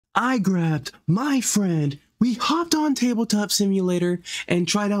I grabbed my friend, we hopped on Tabletop Simulator and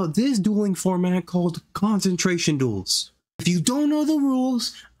tried out this dueling format called concentration duels. If you don't know the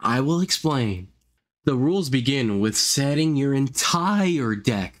rules, I will explain. The rules begin with setting your entire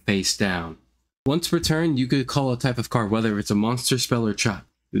deck face down. Once per turn, you could call a type of card, whether it's a monster, spell, or trap.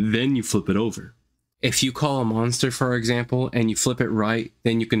 Then you flip it over. If you call a monster, for example, and you flip it right,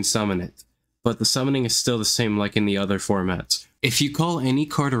 then you can summon it. But the summoning is still the same like in the other formats. If you call any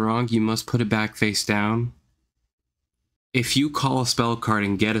card wrong, you must put it back face down. If you call a spell card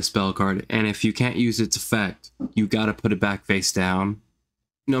and get a spell card, and if you can't use its effect, you gotta put it back face down.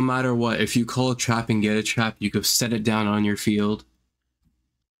 No matter what, if you call a trap and get a trap, you can set it down on your field.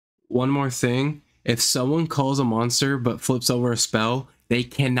 One more thing, if someone calls a monster but flips over a spell, they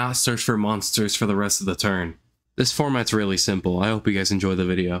cannot search for monsters for the rest of the turn. This format's really simple. I hope you guys enjoy the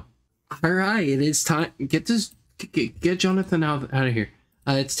video. Alright, it is time. Get Jonathan out of here.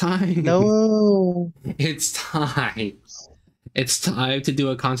 It's time. No. It's time. It's time to do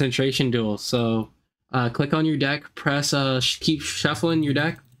a concentration duel. So, click on your deck, press, keep shuffling your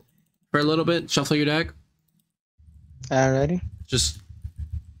deck for a little bit. Shuffle your deck. Alrighty.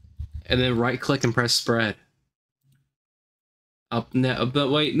 And then right click and press spread. Up, but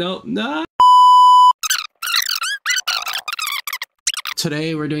wait, no.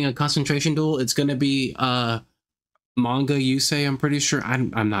 Today we're doing a concentration duel. It's gonna be, manga Yusei, I'm pretty sure.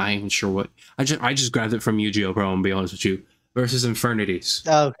 I'm not even sure what. I just grabbed it from Yu-Gi-Oh! Bro, I'm be honest with you. Versus Infernities.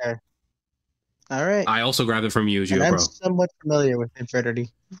 Okay. All right. I also grabbed it from Yu-Gi-Oh! Bro. I'm somewhat familiar with Infernity.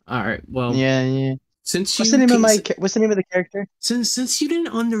 All right. Well. Yeah. Since what's the name of the character? Since you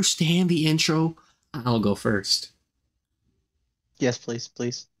didn't understand the intro, I'll go first. Yes,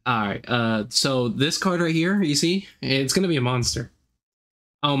 please. All right. So this card right here, you see, it's gonna be a monster.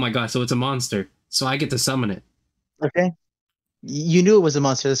 Oh my god! So it's a monster. So I get to summon it. Okay. You knew it was a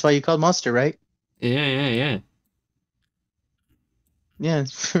monster. That's why you called monster, right? Yeah. Yeah.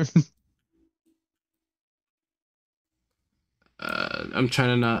 I'm trying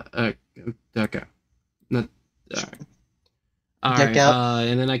to not. Okay. Not. All Deck right. out.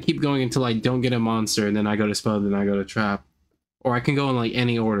 And then I keep going until I don't get a monster, and then I go to spell, then I go to trap, or I can go in like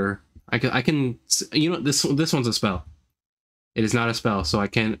any order. I can. You know, this one's a spell. It is not a spell, so I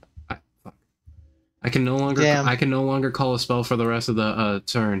can. I can no longer. Damn. I can no longer call a spell for the rest of the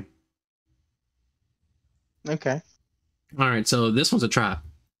turn. Okay. All right, so this one's a trap.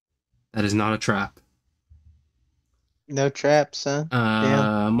 That is not a trap. No traps, huh?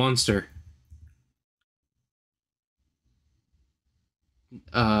 Damn. Monster.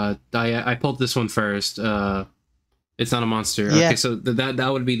 I pulled this one first. It's not a monster. Yeah. Okay, so that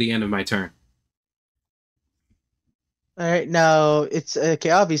would be the end of my turn. All right, now it's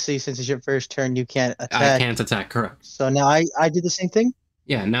okay. Obviously, since it's your first turn, you can't attack. I can't attack. Correct. So now I do the same thing.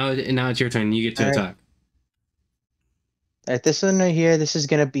 Yeah. Now it's your turn. You get to attack. All right, this one right here. This is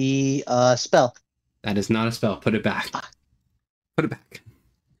gonna be a spell. That is not a spell. Put it back. Put it back.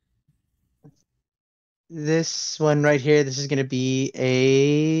 This one right here. This is gonna be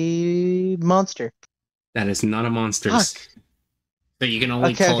a monster. That is not a monster. Fuck. So you can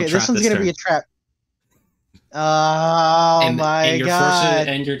only call a trap this one's gonna turn. be a trap. Oh my you're god! forced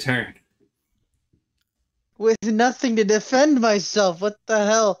to end your turn. With nothing to defend myself. What the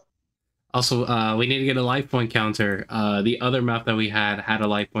hell? Also, we need to get a life point counter. The other map that we had a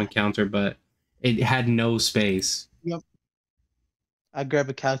life point counter, but it had no space. Yep. I grab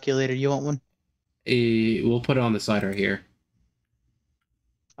a calculator. You want one? We'll put it on the side right here.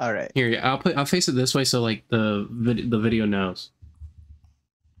 All right. Here, I'll face it this way so like the video knows.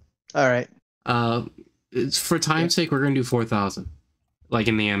 All right. It's for time's sake, we're gonna do 4,000, like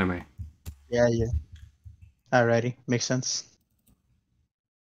in the anime. Yeah. Alrighty, makes sense.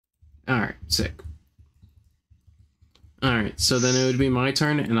 All right, sick. All right, so then it would be my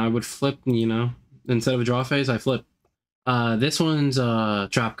turn, and I would flip. You know, instead of a draw phase, I flip. This one's a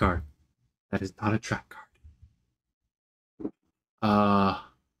trap card. That is not a trap card.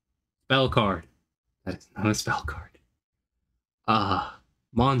 Spell card. That is not a spell card.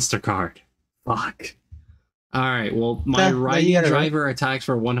 Monster card. Fuck. All right. Well, my righty driver attacks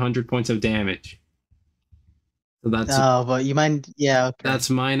for 100 points of damage. So that's. Oh, but you mind? Yeah. Okay. That's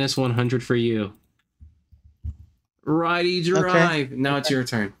minus 100 for you. Righty drive. Okay. Now it's your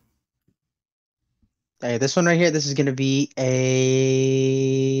turn. Hey, this one right here. This is gonna be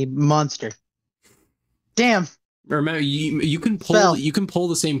a monster. Damn. Remember, you can pull. Spell. You can pull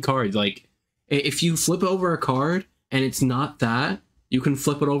the same card. Like, if you flip over a card and it's not that, you can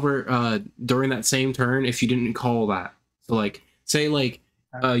flip it over during that same turn if you didn't call that. So like, say like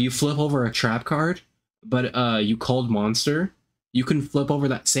you flip over a trap card, but you called monster, You can flip over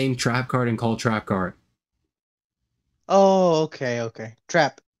that same trap card and call trap card. Oh, okay, okay.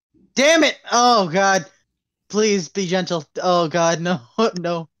 Trap. Damn it! Oh God. Please be gentle. Oh God, no,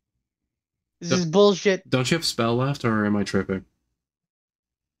 no. This is bullshit. Don't you have spell left, or am I tripping?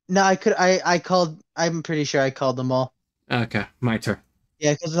 No, I called. I'm pretty sure I called them all. Okay, my turn.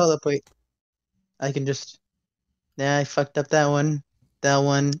 Yeah, because hold up, wait. I can just. Yeah, I fucked up that one,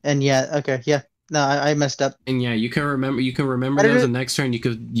 and yeah, okay, yeah. No, I messed up. And yeah, you can remember. You can remember How did those. it? And next turn,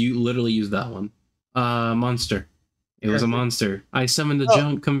 you literally use that one. Monster. It was a Perfect. monster. I summoned the Oh,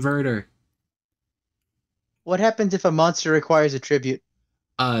 junk converter. what happens if a monster requires a tribute?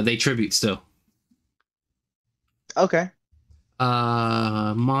 They tribute still. Okay.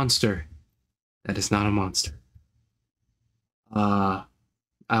 Monster. That is not a monster. I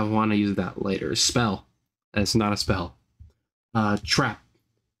want to use that later. Spell. That's not a spell. Trap.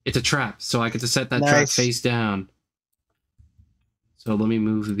 It's a trap, so I get to set that trap Nice. face down. So let me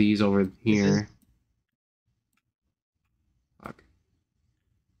move these over here. Fuck.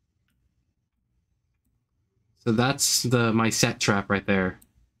 So that's my set trap right there.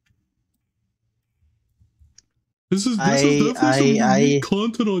 This is definitely some unique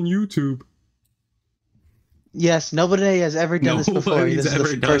content on YouTube. Yes, nobody has ever done this before. Nobody's This is ever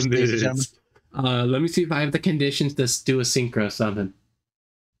the done first, ladies and gentlemen. this. Let me see if I have the conditions to do a synchro summon.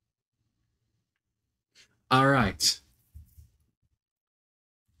 All right.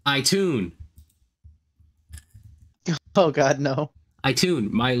 I tune. Oh God, no. I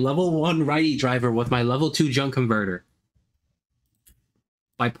tune my level 1 righty driver with my level 2 junk converter.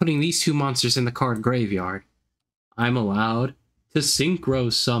 By putting these two monsters in the card graveyard, I'm allowed to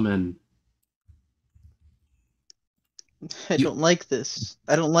synchro summon. I don't like this.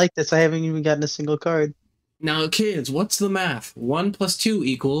 I don't like this. I haven't even gotten a single card. Now, kids, what's the math? 1 plus 2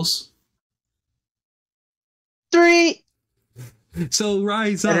 equals... 3! So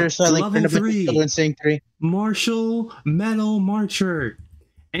rise Better up, start like level 3. saying 3. Martial Metal Marcher.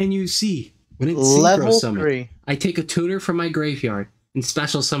 And you see, when it's Level synchro summoned, 3. I take a tuner from my graveyard and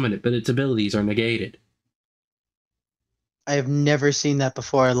special summon it, but its abilities are negated. I have never seen that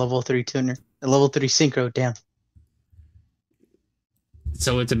before. A level 3 tuner. A level 3 synchro, damn.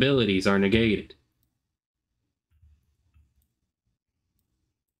 So its abilities are negated.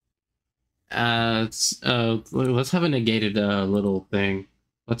 Let's have a negated little thing.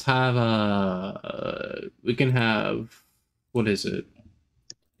 Let's have we can have, what is it?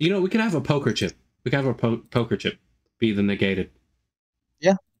 You know, we can have a poker chip. We can have a poker chip be the negated.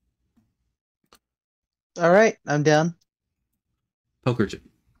 Yeah. All right, I'm down. Poker chip.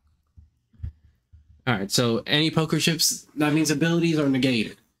 All right, so any poker chips, that means abilities are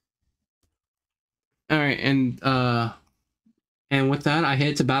negated. All right, and with that, I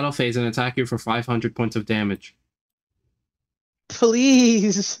head to battle phase and attack you for 500 points of damage.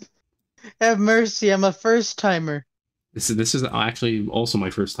 Please have mercy. I'm a first timer. This is actually also my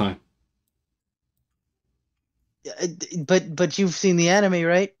first time. But you've seen the anime,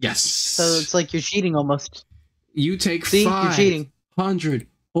 right? Yes. So it's like you're cheating almost. You take See, you're cheating. 500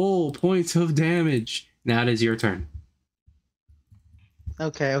 whole points of damage. Now it is your turn.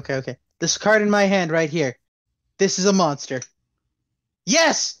 Okay. This card in my hand right here. This is a monster.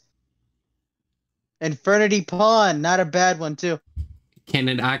 Yes! Infernity Pawn. Not a bad one, too. Can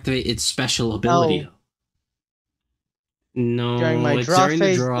it activate its special ability? No, during my draw during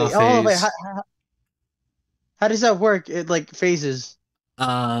phase. The draw phase. Oh, wait, how does that work? It like phases.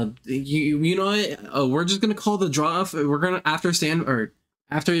 You know what? We're just gonna call the draw. We're gonna after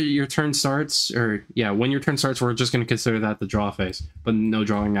your turn starts, or yeah, when your turn starts, we're just gonna consider that the draw phase, but no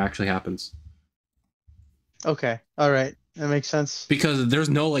drawing actually happens. Okay, all right, that makes sense. Because there's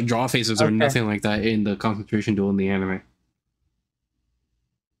no like draw phases or nothing like that in the concentration duel in the anime.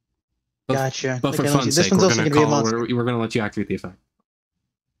 Gotcha. But for fun's sake, we're gonna let you activate the effect.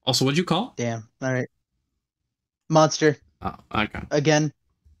 Also, what'd you call? Damn. All right. Monster. Oh, okay. Again.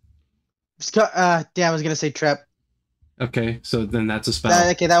 Damn, I was gonna say trap. Okay, so then that's a spell.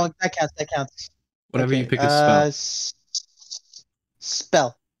 Okay, that counts. That counts. Whatever you pick a spell.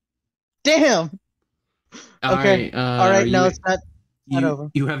 Spell. Damn. Okay. All right. No, it's not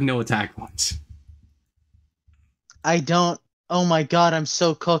over. You have no attack points. I don't. Oh my god, I'm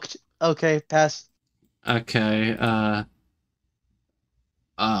so cooked. Okay, pass. Okay.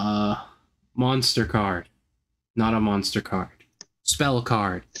 Monster card. Not a monster card. Spell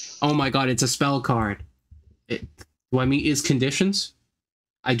card. Oh my god, it's a spell card. Do I meet its conditions?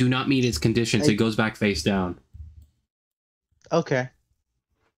 I do not meet its conditions. It goes back face down. Okay.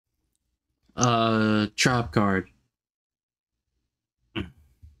 Trap card.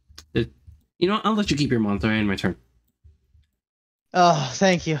 You know what? I'll let you keep your monster and my turn. Oh,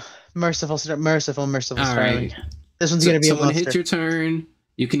 thank you. Merciful All Starling. right. This one's So, gonna be a so when it hits monster. your turn,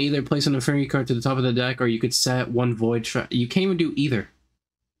 you can either place an Infinity card to the top of the deck, or you could set one Void trap. You can't even do either.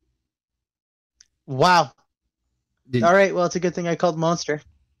 Wow. Did, All right. Well, it's a good thing I called monster.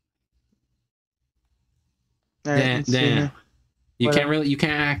 All right. Let's see damn. here. What else? You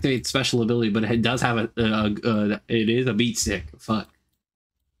can't activate special ability, but it does have it is a beat stick. Fuck.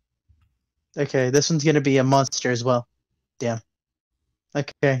 Okay. This one's gonna be a monster as well. Damn.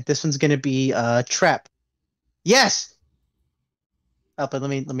 Okay. This one's gonna be a trap. Yes. Oh, but let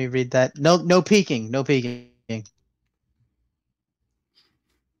me read that. No peeking. No peeking.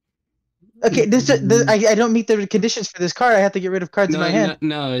 Okay. I don't meet the conditions for this card. I have to get rid of cards in my hand.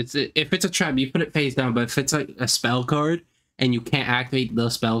 No. It's if it's a trap, you put it face down. But if it's like a spell card and you can't activate the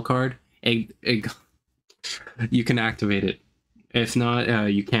spell card, you can activate it. If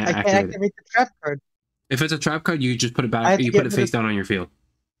not, you can't I can't activate it. activate the trap card. If it's a trap card, you just put it I back. have to You get put it rid of. face down on your field.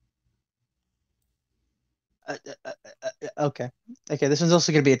 Okay. Okay. This one's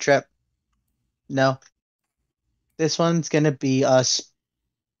also gonna be a trap. No. This one's gonna be a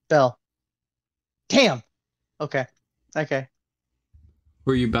spell. Damn. Okay. Okay.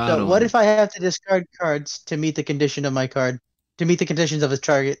 Where you So what battle. if I have to discard cards to meet the condition of my card? To meet the conditions of a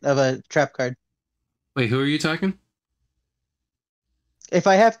trap card. Wait, who are you talking? If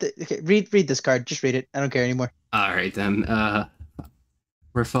I have to read this card, just read it. I don't care anymore. All right then.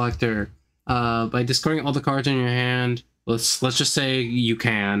 Reflector. By discarding all the cards in your hand, let's just say you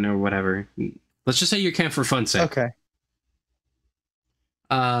can or whatever. Let's just say you can for fun's sake. Okay.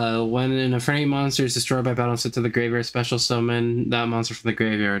 When an Infinity monster is destroyed by battle and sent to the graveyard, special summon that monster from the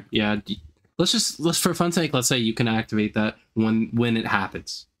graveyard. Yeah. Let's for fun's sake, let's say you can activate that when it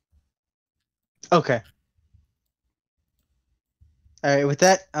happens. Okay. All right. With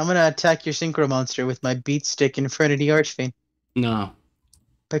that, I'm gonna attack your synchro monster with my beat stick Infernity Archfiend. No.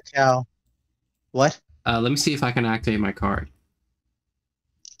 Pacow. What? Let me see if I can activate my card.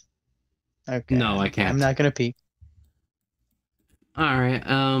 Okay. No, I can't. I'm not gonna peek. All right.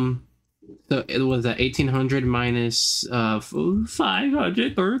 So it was at 1800 minus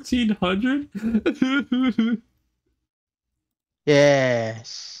 500, 1300.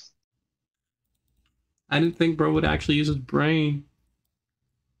 Yes. I didn't think bro would actually use his brain.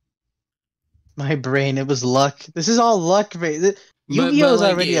 My brain. It was luck. This is all luck based. Yu-Gi-Oh is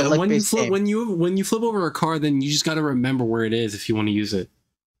already a luck-based game. When you flip over a card, then you just got to remember where it is if you want to use it.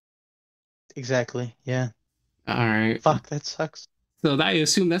 Exactly. Yeah. All right. Fuck. That sucks. So I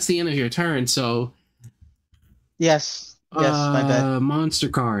assume that's the end of your turn. So Yes. Yes. My bad. Monster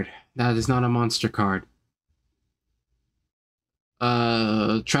card. That is not a monster card.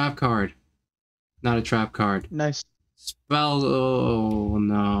 Trap card. Not a trap card. Nice. Spell. Oh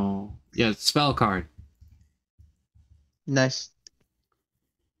no. Yeah, spell card. Nice.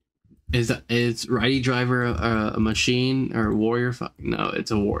 Is Righty Driver a machine or warrior? No, it's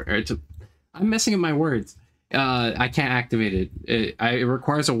a warrior. I'm messing up my words. I can't activate it. It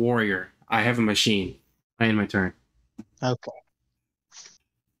requires a warrior. I have a machine. I end my turn. Okay.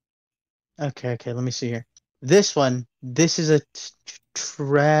 Okay. Okay. Let me see here. This one. This is a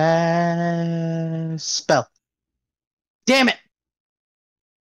spell. Damn it.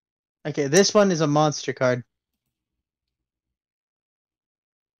 Okay. This one is a monster card.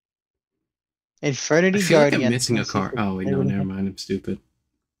 Infernity I feel Guardian. like I'm missing a card. Oh wait, no, never mind. I'm stupid.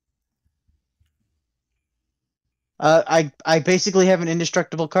 I basically have an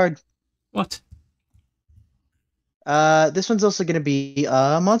indestructible card. What? This one's also gonna be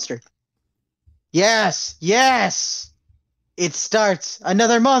a monster. Yes, yes. It starts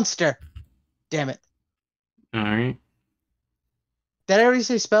another monster. Damn it. All right. Did I already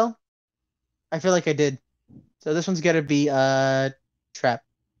say spell? I feel like I did. So this one's gotta be trap.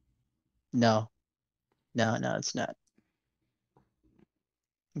 No. No, it's not.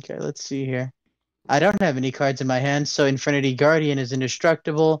 Okay, let's see here. I don't have any cards in my hand, so Infinity Guardian is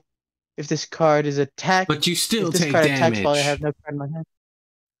indestructible. If this card is attacked, But you still if this take card damage. attacks while I have no card in my hand.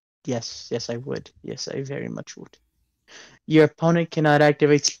 Yes, I would. Yes, I very much would. Your opponent cannot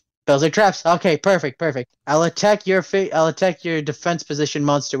activate spells or traps. Okay, perfect. I'll attack your defense position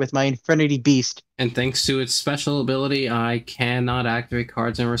monster with my Infinity Beast. And thanks to its special ability, I cannot activate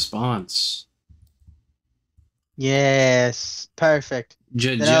cards in response. Yes, perfect.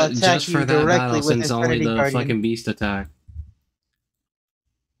 Just for that battle, since only the fucking beast attack.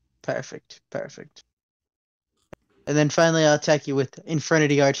 Perfect. And then finally, I'll attack you with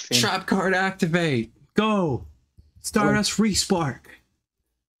Infernity Archfiend. Trap card activate. Go. Stardust Respark.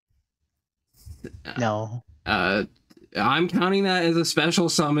 No. I'm counting that as a special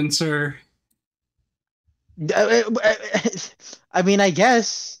summon, sir. I mean, I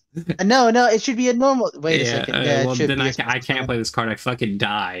guess. No, no, it should be a normal. Wait a Yeah, second. Yeah, it well, should then be a I special can't summon. play this card. I fucking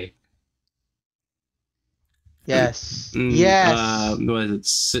die. Yes. Yes. What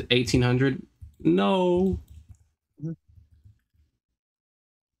is it? 1800? No.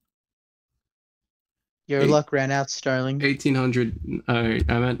 Your Eight, luck ran out, Starling. 1800.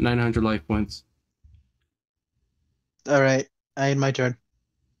 I'm at 900 life points. All right. I had my turn.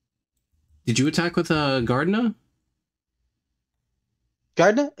 Did you attack with a Gardena?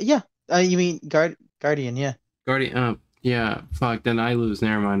 Gardner? Yeah. You mean Guardian? Yeah. Guardian. Yeah. Fuck. Then I lose.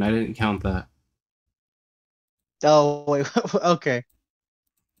 Never mind. I didn't count that. Oh wait. Okay.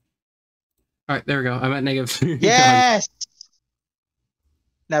 All right. There we go. I'm at negative 3. Done. Yes.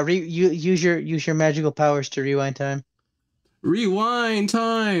 Now you use your magical powers to rewind time. Rewind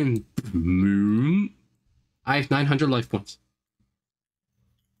time. I have 900 life points.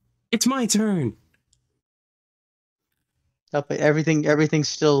 It's my turn. Oh, but everything's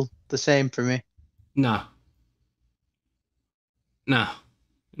still the same for me. No. No.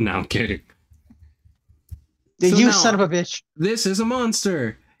 No, I'm kidding. So You now, son of a bitch. this is a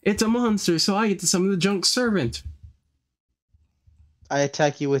monster. It's a monster, so I get to summon the junk servant. I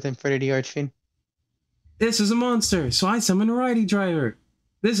attack you with Infinity Archfiend. This is a monster, so I summon a righty driver.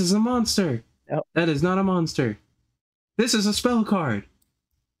 This is a monster. Yep. That is not a monster. This is a spell card.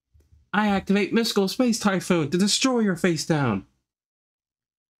 I activate Mystical Space Typhoon to destroy your face down.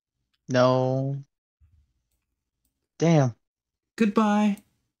 No. Damn. Goodbye.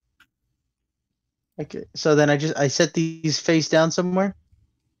 Okay. So then I set these face down somewhere.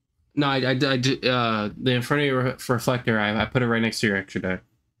 No, the Infinity Reflector, I put it right next to your extra die.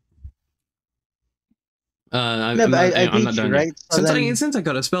 I'm beat not you, done right? yet. So Since I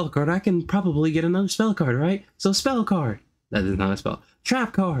got a spell card, I can probably get another spell card, right? So spell card. That is not a spell.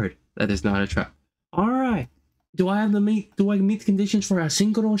 Trap card. That is not a trap. All right. Do I meet the conditions for a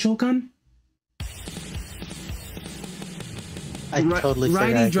Synchro Shokan? I totally forgot I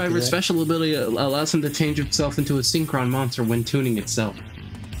Righty could do Driver's that. special ability allows him to change itself into a Synchron monster when tuning itself.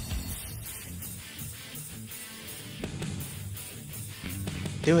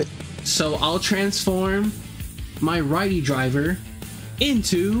 Do it. So I'll transform my Righty Driver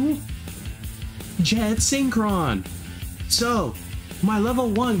into Jet Synchron. So, my level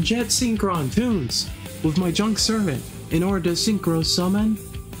 1 Jet Synchron tunes with my Junk Servant in order to Synchro Summon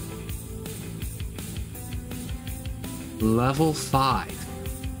level 5.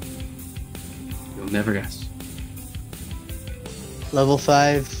 You'll never guess. Level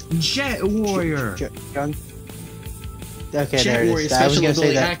 5. Jet Warrior! Junk. Okay, Jet there it Warrior is. I was special gonna say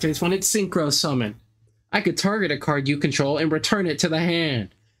ability that. activates when it's Synchro Summon. I could target a card you control and return it to the hand.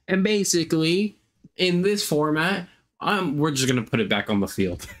 And basically, in this format, we're just gonna put it back on the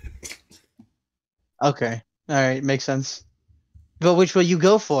field. Okay. All right, makes sense. But which will you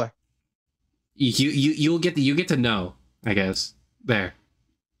go for? You get to know, I guess. There.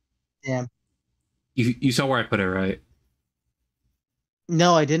 Damn. You saw where I put it, right?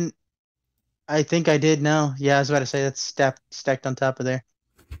 No, I didn't. I think I did now. Yeah, I was about to say that's stacked on top of there.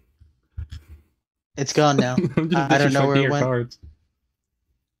 It's gone now. I don't know where it went. Cards.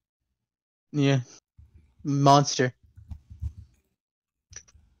 Yeah. Monster.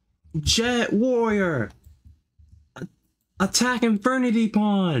 Jet Warrior! Attack Infernity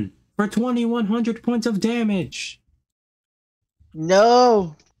Pawn for 2100 points of damage!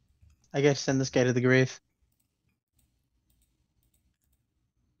 No! I gotta send this guy to the grave.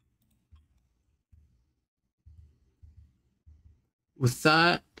 With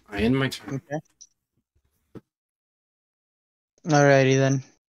that, I end my turn. Okay. Alrighty then.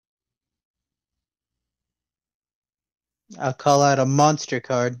 I'll call out a monster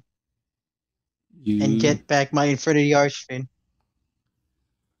card and get back my Infinity Archfiend.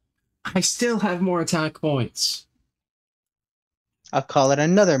 I still have more attack points. I'll call it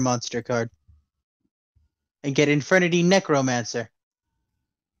another monster card and get Infinity Necromancer.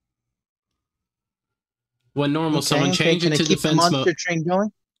 When normal summon, change Can it I to keep the defense monster mode. train going?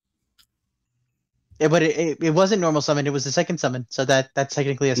 Yeah, but it wasn't normal summon. It was the second summon, so that's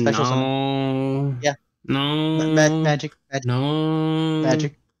technically a special summon. Yeah. No. Magic. No.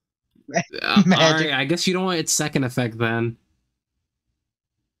 Magic. Magic. Alright, I guess you don't want its second effect then.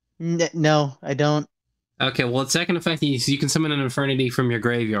 No, I don't. Okay, well, its second effect is you can summon an Infernity from your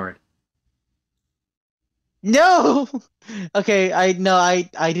graveyard. No. Okay, I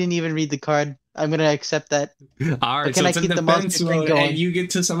didn't even read the card. I'm gonna accept that. Alright, can so I it's in keep the defense monster train mode, going? and you get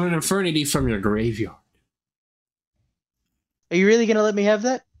to summon an Infernity from your graveyard. Are you really gonna let me have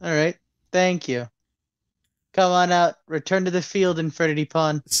that? All right, thank you. Come on out. Return to the field, Infinity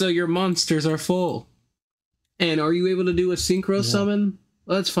Pawn. So your monsters are full. And are you able to do a synchro summon?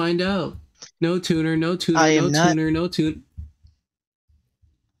 Let's find out. No tuner, no tuner, no tuner, no tuner.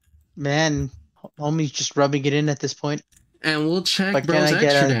 Man, homie's just rubbing it in at this point. And we'll check bro's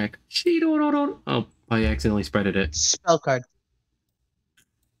extra deck. Oh, I accidentally spreaded it. Spell card.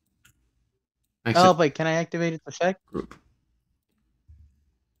 Oh, wait, can I activate it to check? Group.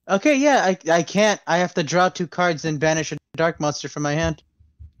 Okay, yeah, I can't. I have to draw 2 cards and banish a dark monster from my hand.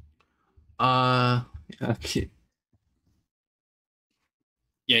 Okay.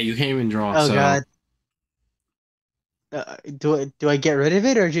 Yeah, you can't even draw. Oh, so. God. Do I get rid of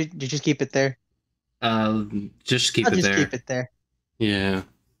it, or do you just keep it there? Just keep it there. I'll just keep it there. Yeah.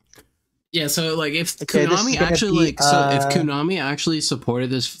 Yeah, so like if Konami actually if Konami actually supported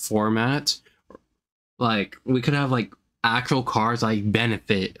this format, like we could have like actual cards like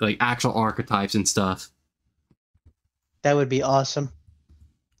benefit, like actual archetypes and stuff. That would be awesome.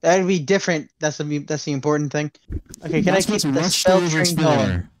 That would be different. That's the important thing. Okay, can I keep the spell train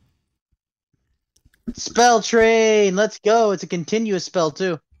going? Spell train, let's go. It's a continuous spell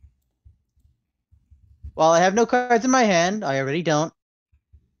too. While I have no cards in my hand, I already don't.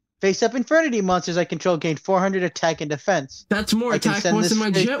 Face up Infernity monsters I control gain 400 attack and defense. That's more attack points than my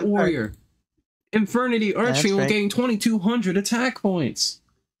Jet Warrior. Infernity Archfiend will gain 2,200 attack points.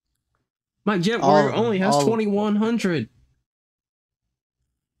 My Jet Warrior only has 2,100.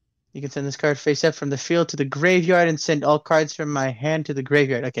 You can send this card face up from the field to the graveyard and send all cards from my hand to the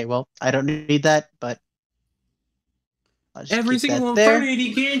graveyard. Okay, well, I don't need that, but every single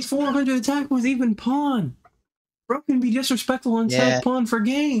Infernity gains 400 attack points, even Pawn. Bro can be disrespectful and set Pawn for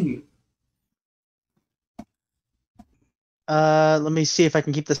game. Let me see if I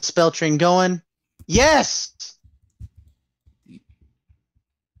can keep the spell train going. Yes!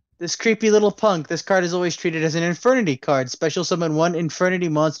 This creepy little punk. This card is always treated as an Infernity card. Special summon 1 Infernity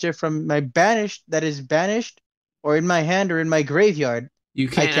monster from my banished or in my hand or in my graveyard. You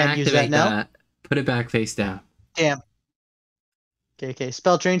can't use that now. Put it back face down. Damn. Okay.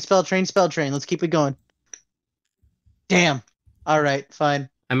 Spell train, spell train, spell train. Let's keep it going. Damn. All right, fine.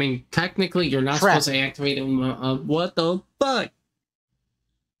 I mean, technically, you're not supposed to activate him. What the fuck?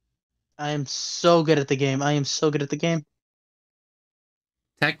 I am so good at the game.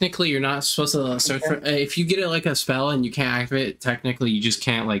 Technically, you're not supposed to search for... if you get it like a spell and you can't activate it, technically, you just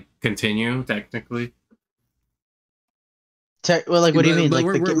can't, like, continue, technically. Well, like, what do you mean? Like,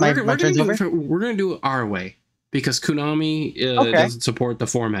 my turn's over? We're going to do it our way. Because Konami doesn't support the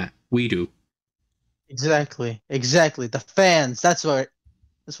format. We do. Exactly. The fans. That's what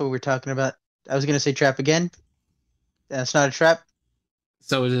we're talking about. I was going to say trap again. That's not a trap.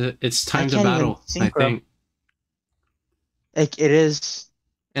 So it's time to battle, I think. It is.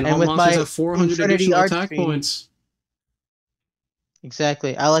 And all monsters have 400 additional attack points.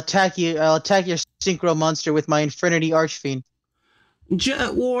 Exactly. I'll attack you. I'll attack your synchro monster with my Infernity Archfiend.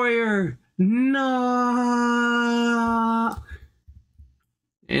 Jet Warrior! No!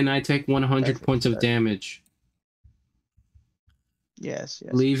 And I take 100 points of damage. Yes.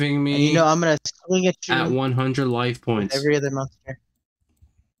 Leaving me I'm going to swing at you at 100 life points. Every other monster.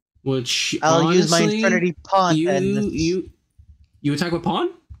 Which, I'll honestly, use my Infernity Pawn. You attack with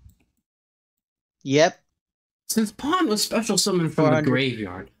Pawn? Yep. Since Pawn was special summoned from the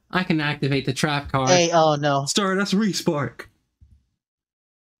graveyard, I can activate the trap card. Hey, oh no. Stardust Respark.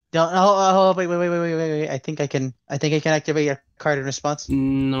 Don't. Wait. I think I can activate a card in response.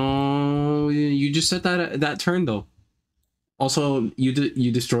 No, you just said that turn though. Also,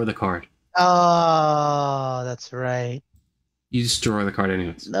 you destroy the card. Oh, that's right. You destroy the card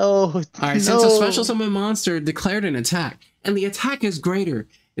anyways. No. Alright, since a special summon monster declared an attack, and the attack is greater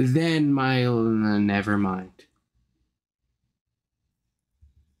than my... never mind.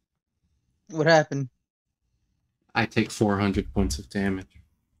 What happened? I take 400 points of damage.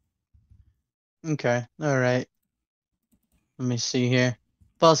 Okay, alright. Let me see here.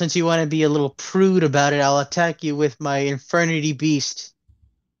 Well, since you want to be a little prude about it, I'll attack you with my Infernity Beast.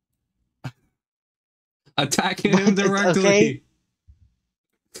 Attacking him directly. Okay.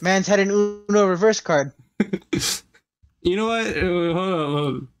 Man's had an Uno reverse card. You know what? Hold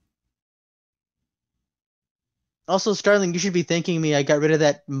on. Also, Starling, you should be thanking me. I got rid of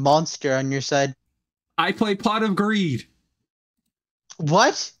that monster on your side. I play Pot of Greed.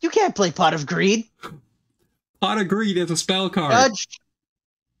 What? You can't play Pot of Greed. Pot of Greed is a spell card.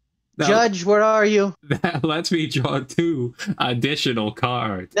 Judge, where are you? That lets me draw 2 additional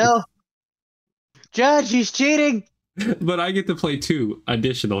cards. No. Judge, he's cheating. But I get to play 2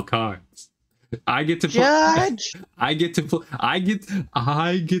 additional cards. I get to Judge. I get to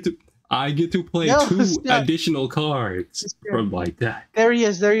play 2 additional cards from my deck. There he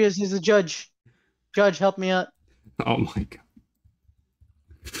is. He's the judge. Judge, help me out. Oh my god.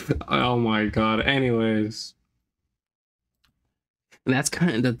 Oh my god. Anyways. And that's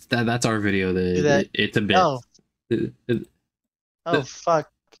kind of that's our video. It's a bit. Oh. Oh fuck.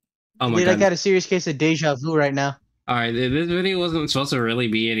 Oh my Dude, god. I got a serious case of deja vu right now. Alright, this video wasn't supposed to really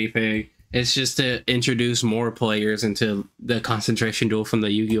be anything. It's just to introduce more players into the concentration duel from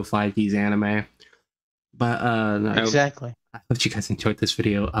the Yu-Gi-Oh! 5Ds anime. But Exactly. I hope you guys enjoyed this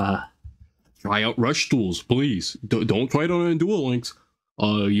video. Try out Rush Duels, please. Don't try it on Duel Links.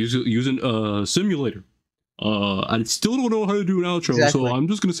 Using simulator. I still don't know how to do an outro, Exactly. so I'm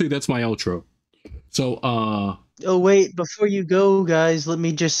just gonna say that's my outro. So Oh wait, before you go, guys, let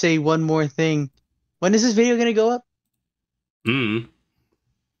me just say one more thing. When is this video gonna go up? a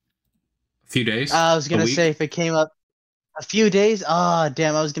few days. I was gonna A week? say if it came up a few days. Ah,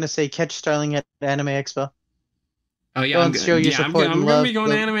 damn! I was gonna say catch Starling at Anime Expo. Oh yeah, Go and show your support and I'm love. gonna be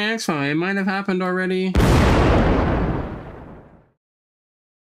going to Anime Expo. It might have happened already. My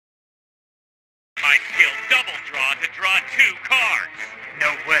skill double draw to draw 2 cards.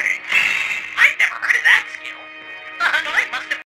 No way.